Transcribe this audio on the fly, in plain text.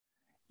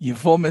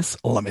Yevomes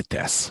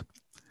Lametes.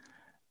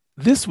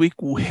 This week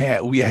we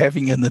are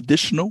having an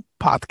additional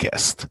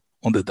podcast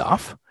on the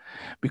Daf,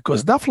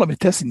 because Daf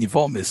Lametes in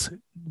Yevomes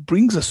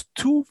brings us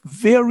two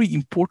very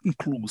important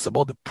clues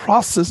about the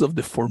process of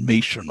the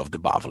formation of the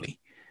Bavli.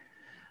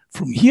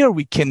 From here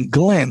we can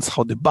glance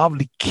how the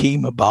Bavli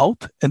came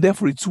about, and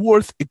therefore it's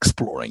worth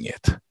exploring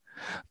it.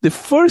 The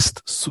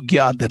first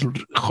sugya that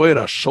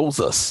Choira shows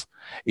us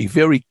a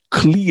very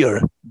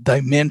clear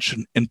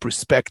dimension and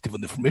perspective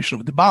on the formation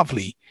of the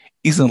Bavli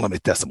is in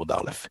Lametes Amud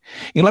Aleph.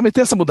 In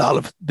Lametes Amud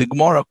Aleph, the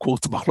Gemara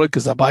quotes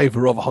Machlokes Abaye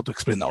v'Rava how to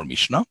explain our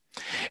Mishnah,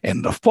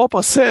 and Rav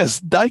Papa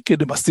says, Daike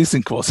de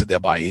Bastisin Kvose de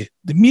Abaye.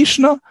 The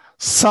Mishnah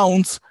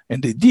sounds,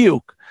 and the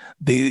diuk,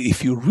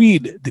 if you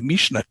read the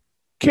Mishnah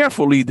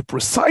carefully, the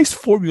precise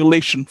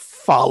formulation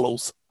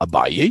follows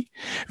Abaye.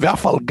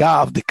 Ve'afal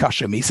gav de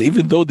kasha misa.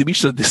 Even though the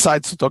Mishnah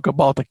decides to talk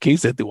about a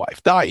case that the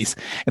wife dies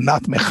and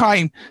not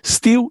mechaim,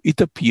 still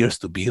it appears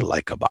to be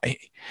like Abaye.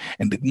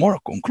 And the Gemara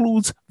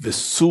concludes,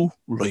 Vesu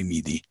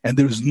loimidi. And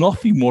there is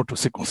nothing more to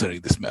say concerning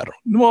this matter.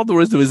 In other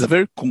words, there is a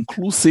very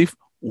conclusive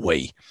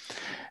way.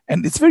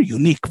 And it's very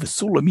unique.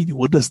 Vesu loimidi,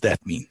 what does that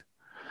mean?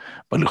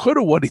 But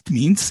what it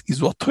means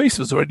is what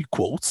Tosfos already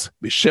quotes,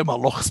 B'Shem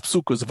Alochas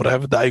Psukos of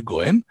Rav Dai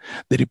Goen,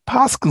 that it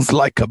paskins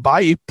like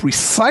Abaye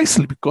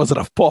precisely because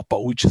Rav Papa,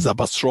 which is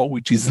Abasro,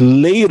 which is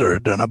later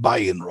than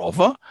Abaye and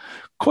Rava,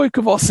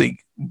 Koikavosig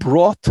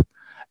brought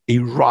a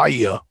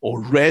raya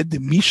or read the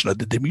Mishnah,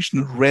 that the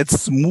Mishnah read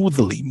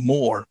smoothly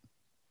more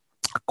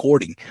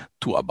according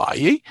to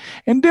Abaye,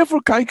 and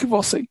therefore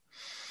Koikavosig.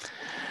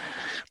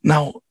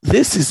 Now,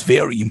 this is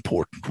very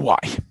important. Why?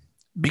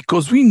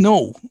 Because we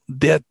know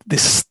that the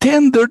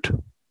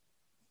standard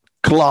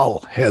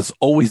klal has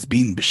always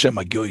been b'shem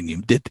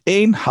hagoyim, that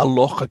ein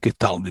halocha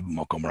ketalmid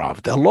b'makom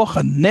rav. The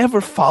halocha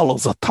never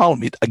follows a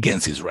talmid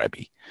against his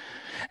rabbi.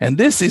 And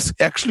this is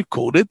actually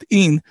quoted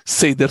in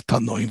Seder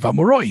Tanoim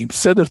V'Amoraim.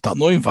 Seder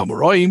Tanoim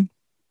V'Amoraim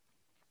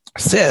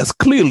says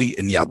clearly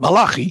in Yad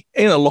Malachi,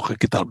 ein halocha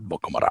ketalmid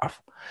b'makom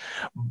rav.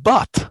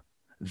 But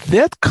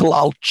that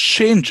klal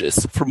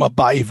changes from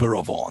Abaye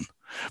v'Rav on.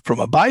 From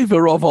Abaye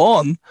v'Rav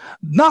on,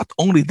 not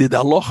only the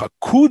halacha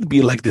could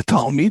be like the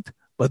Talmid,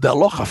 but the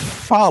halacha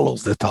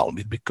follows the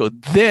Talmid, because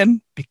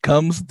then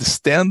becomes the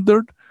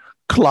standard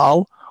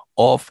klal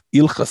of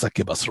Ilchas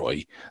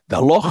HaKebasroi. The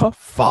halacha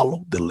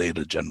follow the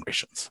later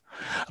generations.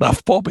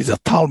 Rav Papa is a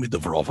Talmid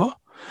of Rava,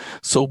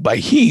 so by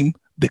him,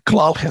 the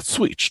klal has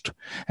switched.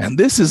 And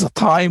this is a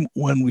time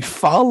when we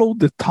follow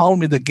the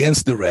Talmid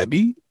against the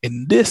Rebbe,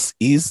 and this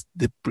is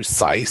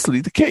precisely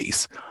the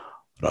case.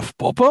 Rav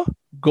Papa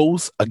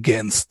goes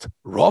against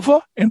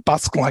Rava and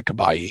Pascal like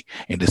Abaye.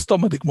 And the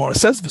Stoma de Gemara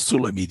says,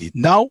 Vesulamidi.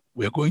 Now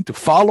we are going to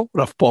follow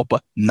Rav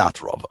Papa,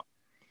 not Rava.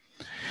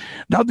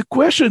 Now the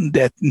question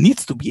that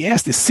needs to be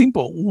asked is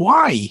simple.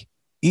 Why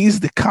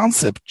is the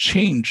concept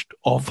changed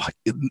of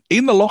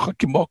in Alocha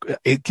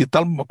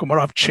Kital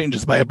Mokomarav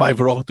changes by Abaye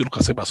v'Rava to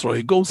Ilchas HaKebasroi?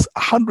 It goes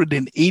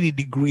 180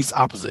 degrees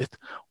opposite.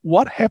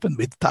 What happened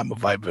with the time of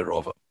Abaye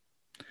v'Rava?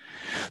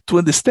 To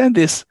understand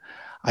this,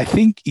 I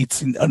think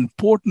it's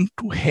important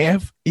to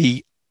have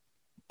a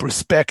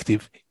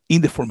perspective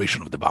in the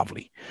formation of the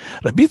Bavli.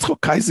 Rabbi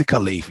Yitzchok Isaac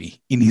HaLevi,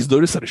 in his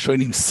Doros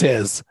HaRishonim,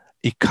 says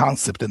a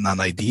concept and an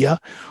idea,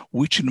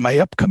 which in my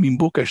upcoming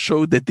book I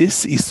show that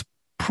this is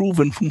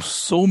proven from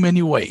so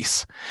many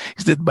ways,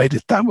 is that by the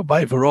time of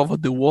Abaye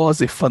v'Rava, there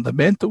was a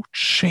fundamental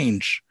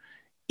change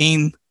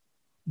in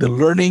the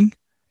learning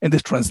and the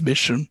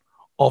transmission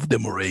of the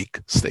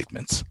Moraic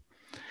statements.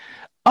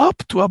 Up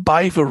to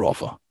Abaye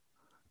v'Rava,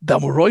 the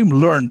Amoraim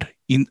learned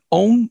in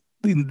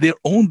their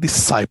own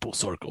disciple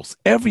circles.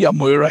 Every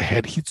Amora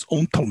had its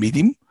own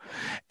Talmidim,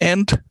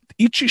 and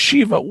each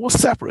yeshiva was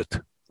separate.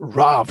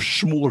 Rav,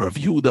 Shmuel, Rav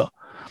Yehuda.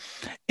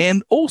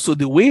 And also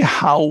the way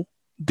how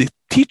the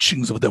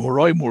teachings of the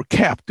Amoraim were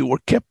kept, they were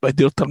kept by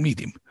their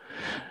Talmidim.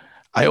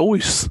 I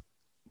always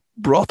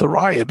brought a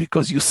raya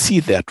because you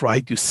see that,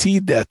 right? You see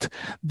that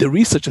there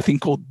is such a thing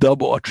called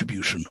double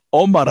attribution.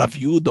 Omar Rav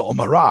Yehuda,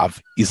 Omar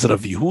Rav, is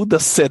Rav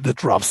Yehuda said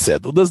that Rav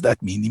said. What does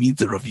that mean? It means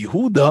that Rav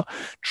Yehuda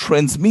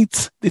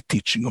transmits the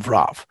teaching of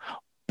Rav.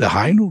 The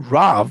Hainu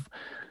Rav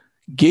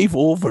gave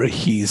over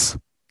his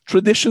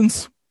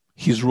traditions,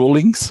 his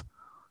rulings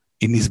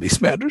in his Beis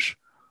Medrash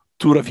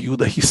to Rav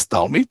Yehuda, his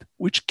Talmid,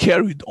 which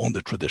carried on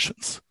the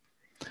traditions.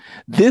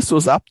 This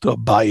was up to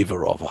Abaye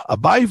v'Rava.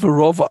 Abaye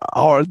v'Rava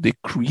are the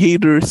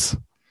creators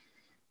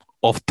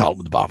of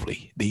Talmud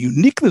Bavli. The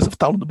uniqueness of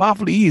Talmud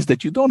Bavli is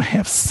that you don't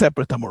have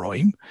separate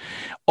Amoraim.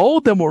 All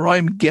the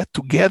Amoraim get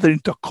together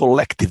into a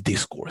collective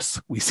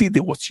discourse. We see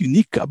that what's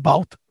unique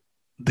about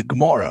the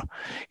Gemara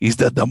is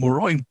that the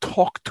Amoraim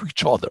talk to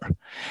each other.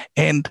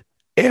 And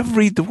there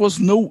was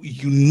no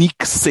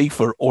unique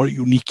sefer or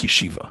unique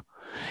yeshiva.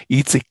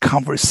 It's a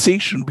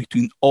conversation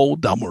between all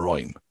the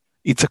Amoraim.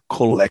 It's a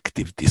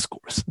collective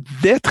discourse.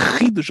 That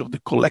chidush of the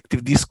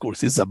collective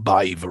discourse is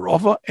Abaye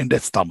v'Rava, and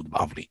that's Talmud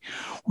Bavli,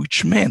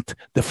 which meant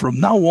that from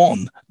now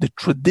on, the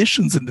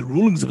traditions and the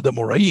rulings of the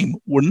Amoraim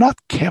were not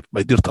kept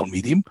by their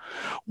Talmidim,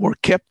 were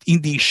kept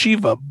in the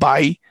yeshiva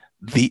by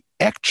the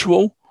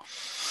actual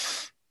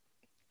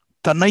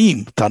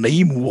Tanaim.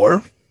 Tanaim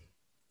were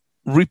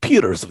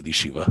repeaters of the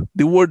yeshiva.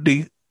 They were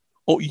the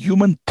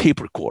human tape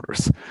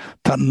recorders.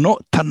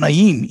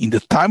 Tanaim in the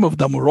time of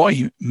the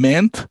Amoraim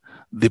meant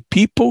the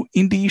people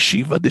in the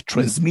yeshiva that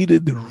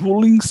transmitted the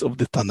rulings of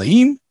the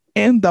Tanaim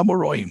and the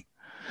Amoraim.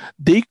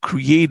 They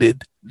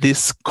created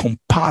this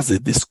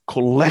composite, this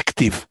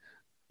collective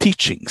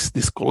teachings,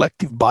 this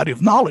collective body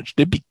of knowledge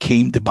that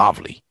became the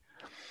Bavli.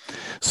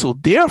 So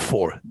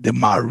therefore, the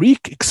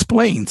Marik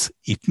explains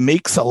it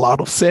makes a lot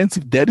of sense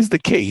if that is the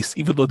case,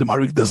 even though the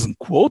Marik doesn't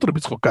quote Rabbi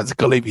Yitzchok Isaac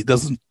Halevi,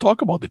 doesn't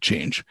talk about the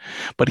change,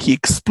 but he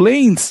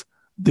explains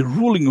the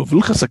ruling of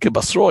Ilchas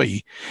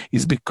HaKebasroi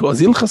is because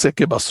Ilchas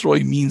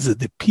HaKebasroi means that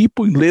the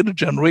people in later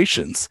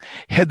generations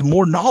had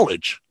more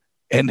knowledge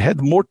and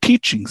had more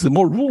teachings and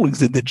more rulings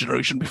than the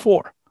generation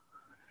before.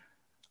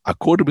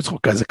 According to Rabbi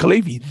Yitzchok Isaac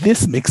Halevi,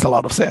 this makes a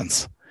lot of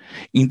sense.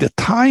 In the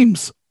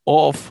times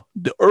of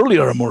the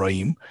earlier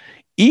Amoraim,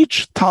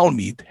 each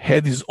Talmud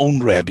had his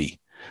own rabbi.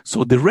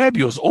 So the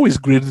rabbi was always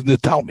greater than the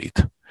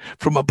Talmud.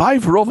 From Abai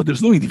Verova,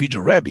 there's no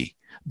individual rabbi.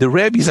 The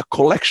rabbi is a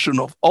collection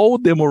of all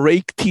the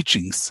Amoraic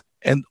teachings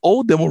and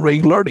all the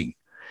Amoraic learning.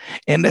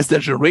 And as the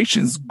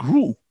generations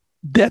grew,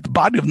 that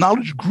body of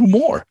knowledge grew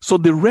more. So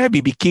the rabbi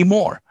became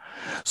more.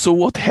 So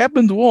what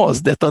happened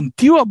was that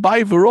until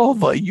Abai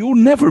Verova, you're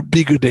never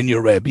bigger than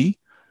your rabbi.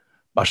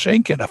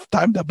 Bashenken, after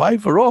time the Abai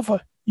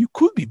Verova, you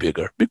could be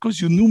bigger because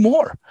you knew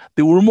more.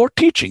 There were more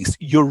teachings.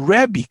 Your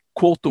rabbi,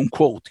 quote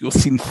unquote, your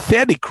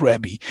synthetic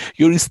rabbi,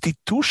 your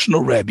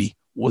institutional rabbi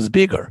was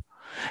bigger.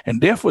 And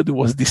therefore, there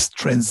was this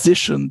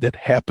transition that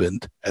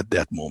happened at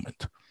that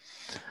moment.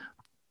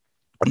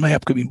 In my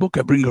upcoming book,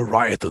 I bring a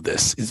riot to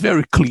this. It's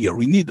very clear.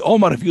 We need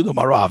Omar Yudom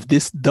Arav.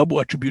 This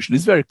double attribution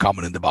is very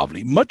common in the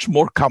Bavli, much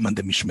more common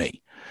than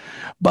Mishmei.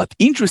 But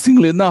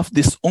interestingly enough,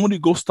 this only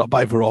goes to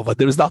Abai Verova.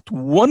 There is not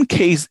one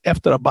case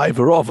after Abai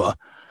Verova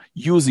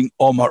using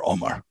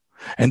Omar.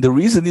 And the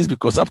reason is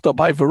because after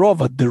Abai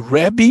Verova, the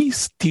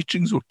rabbi's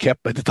teachings were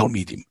kept by the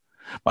Talmidim.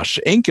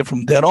 Mashenke,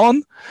 from there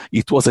on,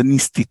 it was an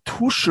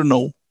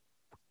institutional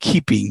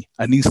keeping,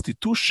 an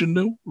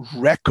institutional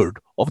record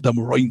of the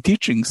Amoraim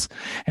teachings,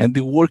 and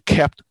they were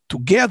kept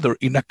together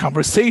in a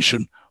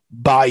conversation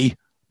by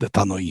the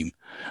Tanoim.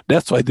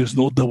 That's why there's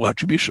no double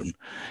attribution.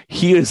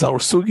 Here is our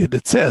sugya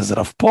that says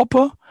Rav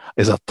Papa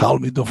is a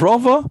Talmid of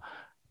Rava,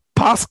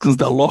 paskins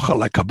the halacha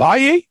like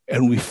Abaye,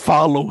 and we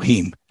follow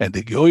him. And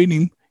the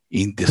Geonim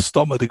in the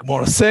stomach of the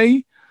Gemara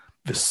say,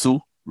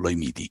 Vesu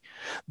loimidi.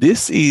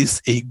 This is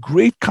a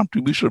great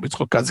contribution of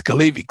Yitzchok Isaac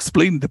Halevi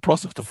explaining the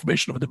process of the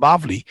formation of the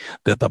Bavli,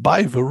 that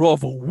Abai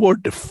Verova were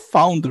the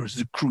founders,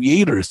 the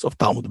creators of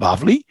Talmud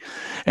Bavli.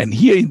 And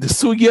here in the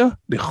Sugya,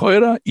 the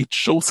Choira, it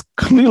shows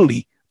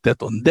clearly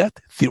that on that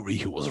theory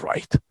he was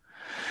right.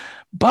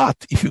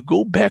 But if you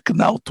go back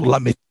now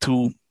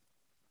to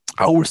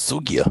our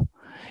Sugya,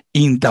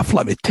 in Daf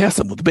Lamed Tes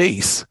Amud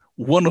Beis,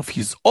 one of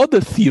his other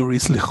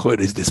theories, Lechoyer,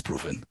 is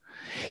disproven.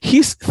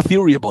 His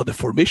theory about the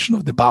formation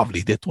of the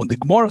Bavli, that when the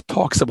Gemara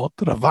talks about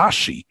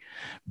Ravashi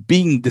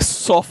being the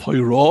Sof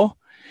Hoiro,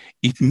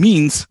 it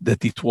means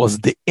that it was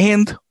the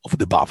end of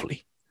the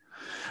Bavli.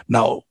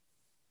 Now,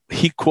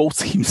 he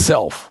quotes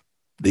himself,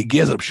 the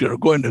Gezer B'Shir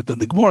Goyner, that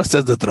the Gemara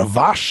says that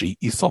Ravashi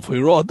is Sof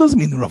Hoiro. It doesn't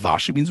mean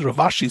Ravashi, it means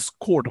Ravashi's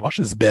court,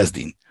 Ravashi's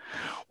Bezdin,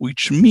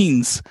 which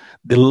means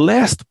the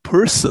last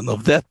person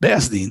of that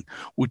Bezdin,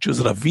 which was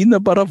Ravina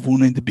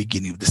Baravuna in the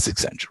beginning of the 6th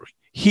century.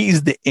 He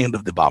is the end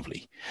of the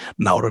Bavli.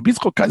 Now, Rabbi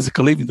Yitzchok Isaac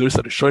Halevi in the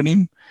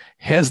Rishonim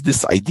has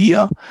this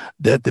idea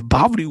that the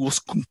Bavli was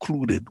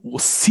concluded,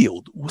 was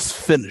sealed, was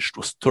finished,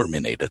 was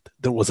terminated.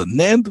 There was an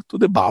end to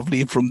the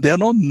Bavli, and from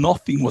then on,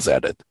 nothing was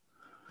added.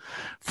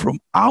 From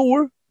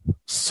our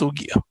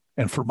Sugya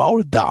and from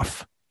our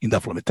Daf, in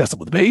Daf Lamed Tes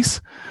Amud Beis,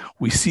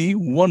 we see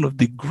one of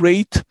the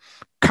great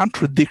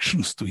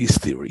contradictions to his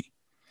theory.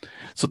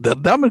 So the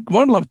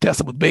Gemara Lamed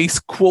Tes Amud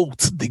Beis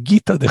quotes the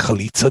Gita de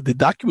Chalitza, the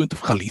document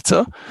of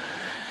Chalitza,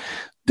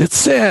 that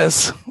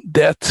says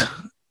that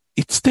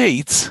it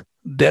states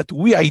that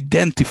we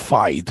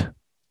identified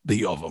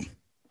the Yovam,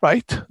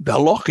 right? The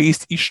halacha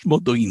is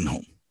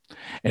Ishmodoinhum.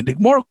 And the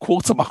Gemara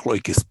quotes a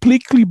machloikis,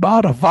 Plikli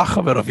ba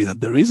Ravacha veRavina.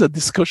 There is a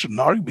discussion, an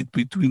argument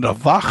between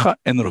Ravacha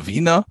and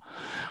Ravina.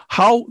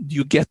 How do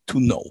you get to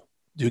know?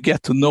 Do you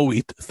get to know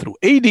it through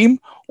Eidim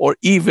or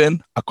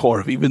even a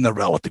korv, even a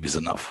relative is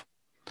enough?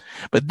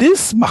 But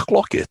this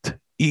machloket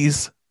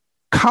is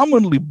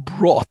commonly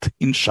brought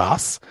in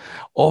Shas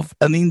of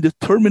an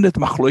indeterminate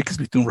machloekes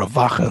between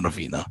Ravacha and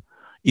Ravina.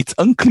 It's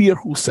unclear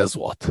who says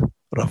what.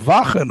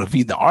 Ravacha and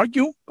Ravina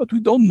argue, but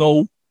we don't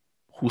know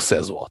who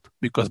says what,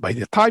 because by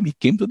the time it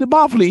came to the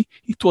Bavli,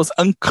 it was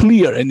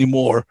unclear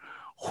anymore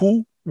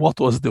what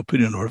was the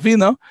opinion of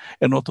Ravina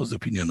and what was the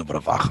opinion of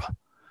Ravacha.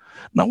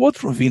 Now, what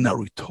Ravina are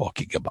we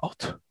talking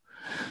about?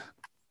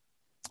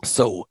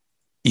 So,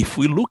 if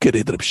we look at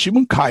it, Reb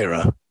Shimon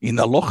Kaira in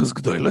Alochas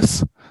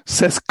Gdoiles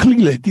says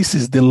clearly this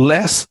is the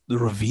last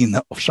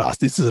Ravina of Shas.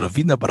 This is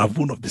Ravina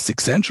Baravun of the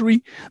 6th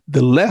century,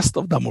 the last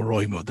of the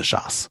Amoraim of the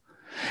Shas.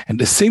 And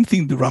the same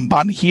thing the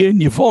Ramban here in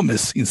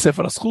Yevomis in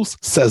Sefer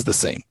HaZchus says the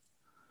same.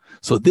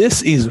 So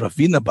this is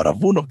Ravina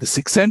Baravun of the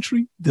 6th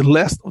century, the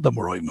last of the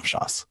Amoraim of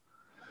Shas.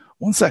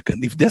 1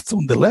 second, if that's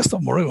on the last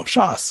of Amoraim of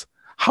Shas,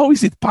 how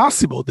is it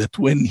possible that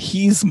when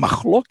his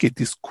machloket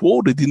is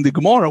quoted in the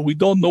Gemara, we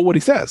don't know what he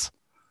says?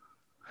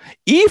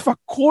 If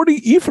Rabbi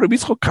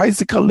Yitzchok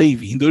Isaac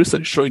Halevi in the Orisa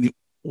Rishonim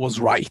was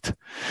right,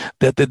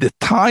 that at the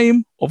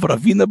time of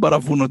Ravina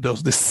Baravuna there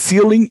was the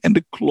sealing and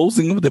the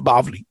closing of the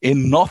Bavli,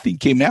 and nothing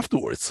came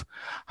afterwards,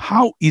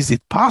 how is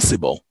it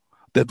possible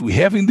that we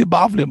have in the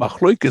Bavli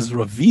Machloikes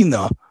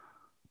Ravina,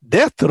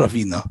 that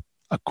Ravina,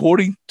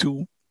 according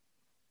to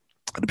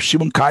Reb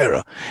Shimon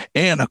Kaira,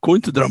 and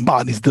according to the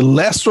Ramban, is the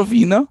last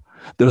Ravina?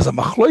 There is a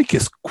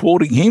Machloikes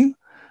quoting him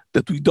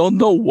that we don't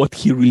know what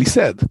he really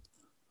said.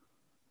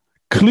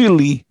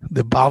 Clearly,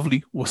 the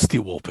Bavli was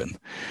still open.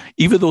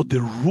 Even though the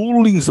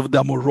rulings of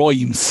the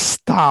Amoraim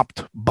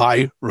stopped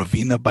by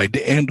Ravina by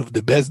the end of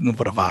the Bezdin of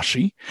Rav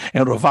Ashi,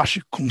 and Rav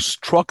Ashi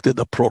constructed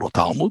a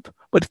proto-Talmud,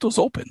 but it was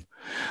open.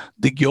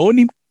 The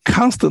Geonim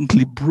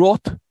constantly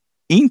brought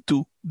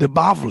into the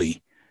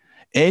Bavli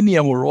any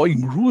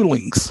Amoraim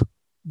rulings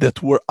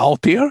that were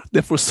out there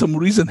that for some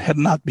reason had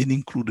not been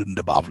included in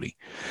the Bavli.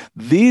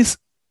 These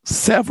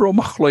several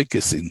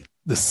machloikesin,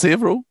 the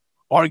several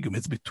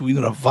arguments between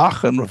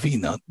Ravach and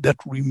Ravina that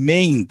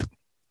remained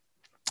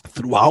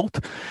throughout,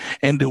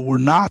 and they were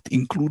not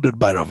included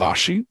by Rav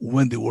Ashi.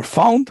 When they were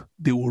found,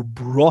 they were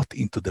brought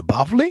into the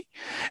Bavli,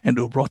 and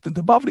they were brought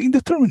into the Bavli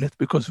indeterminate,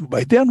 because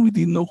by then we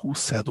didn't know who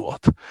said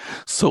what.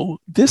 So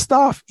this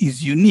stuff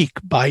is unique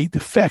by the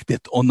fact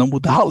that on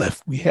Amud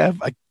Aleph we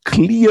have a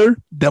clear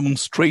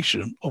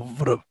demonstration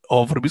of Rabbi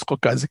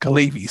Yitzchok Isaac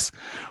Halevi's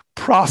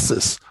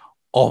process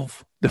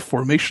of the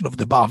formation of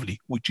the Bavli,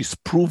 which is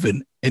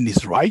proven and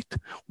is right,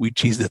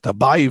 which is that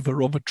Abaye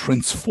Verova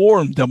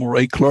transformed the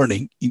Amoraic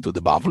learning into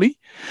the Bavli,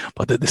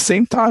 but at the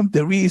same time,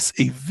 there is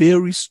a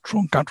very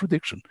strong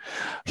contradiction.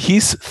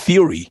 His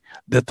theory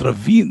that Rav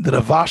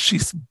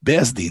Ashi's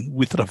Bezdin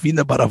with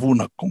Ravina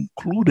Baravuna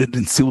concluded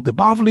and sealed the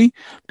Bavli,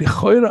 the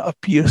Choira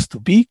appears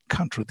to be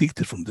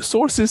contradicted from the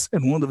sources,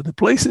 and one of the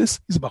places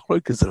is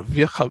Machloekes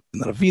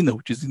Ravina,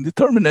 which is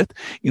indeterminate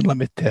in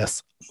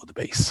Lametes Amud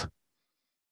Beis.